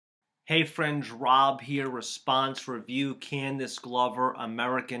Hey friends, Rob here. Response review. Candice Glover,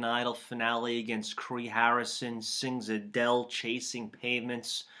 American Idol Finale against Cree Harrison. Sings Adele, Chasing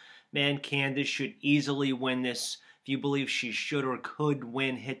Pavements. Man, Candice should easily win this. If you believe she should or could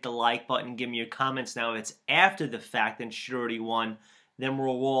win, hit the like button. Give me your comments. Now, if it's after the fact and she already won, then we're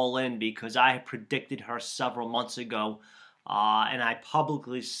all in because I predicted her several months ago. And I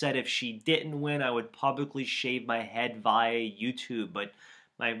publicly said if she didn't win, I would publicly shave my head via YouTube. But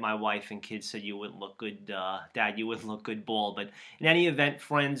my wife and kids said you wouldn't look good, Dad, you wouldn't look good bald. But in any event,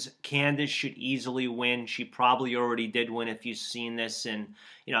 friends, Candice should easily win. She probably already did win if you've seen this. And,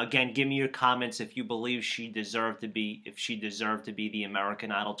 again, give me your comments if you believe she deserved to be, the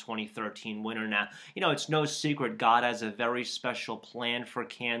American Idol 2013 winner. Now, it's no secret God has a very special plan for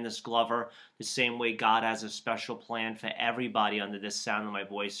Candice Glover, the same way God has a special plan for everybody under the sound of my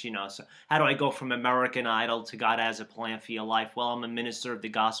voice. So how do I go from American Idol to God has a plan for your life? Well, I'm a minister of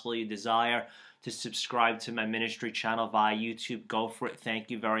the gospel you desire. To subscribe to my ministry channel via YouTube, go for it.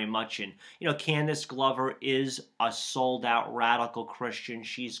 Thank you very much. And, Candice Glover is a sold-out radical Christian.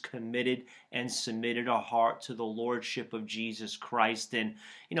 She's committed and submitted her heart to the lordship of Jesus Christ. And,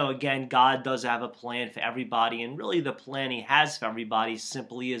 again, God does have a plan for everybody. And really the plan he has for everybody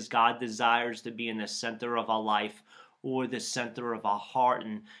simply is God desires to be in the center of our life or the center of our heart.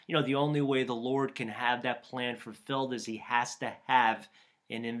 And, the only way the Lord can have that plan fulfilled is he has to have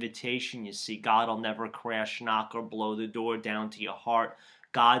an invitation. You see, God will never crash, knock, or blow the door down to your heart.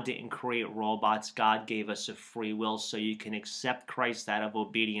 God didn't create robots. God gave us a free will so you can accept Christ out of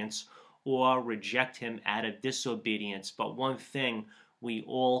obedience or reject him out of disobedience. But one thing, we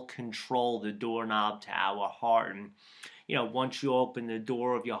all control the doorknob to our heart. And, once you open the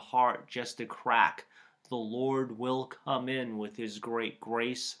door of your heart just a crack, the Lord will come in with his great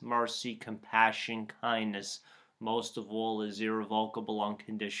grace, mercy, compassion, kindness. Most of all is irrevocable,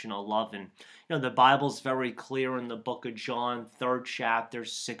 unconditional love. And, the Bible's very clear in the book of John, 3rd chapter,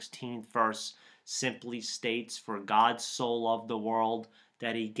 16th verse, simply states, "For God so loved the world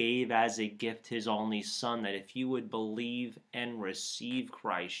that he gave as a gift his only Son, that if you would believe and receive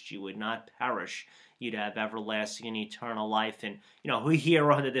Christ, you would not perish. You'd have everlasting and eternal life." And, who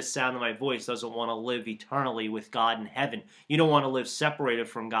here under the sound of my voice doesn't want to live eternally with God in heaven? You don't want to live separated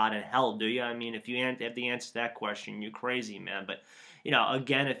from God in hell, do you? I mean, if you have the answer to that question, you're crazy, man. But,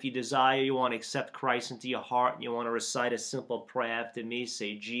 again, if you desire, you want to accept Christ into your heart, and you want to recite a simple prayer after me,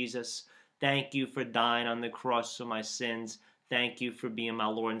 say, "Jesus, thank you for dying on the cross for my sins. Thank you for being my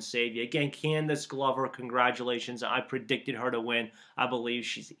Lord and Savior." Again, Candice Glover, congratulations. I predicted her to win. I believe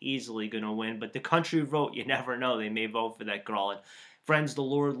she's easily going to win. But the country vote, you never know. They may vote for that girl. And friends, the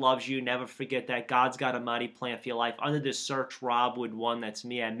Lord loves you. Never forget that. God's got a mighty plan for your life. Under the search, Rob Wood 1, that's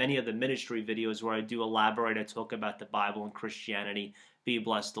me. I have many of the ministry videos where I do elaborate. I talk about the Bible and Christianity. Be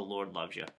blessed. The Lord loves you.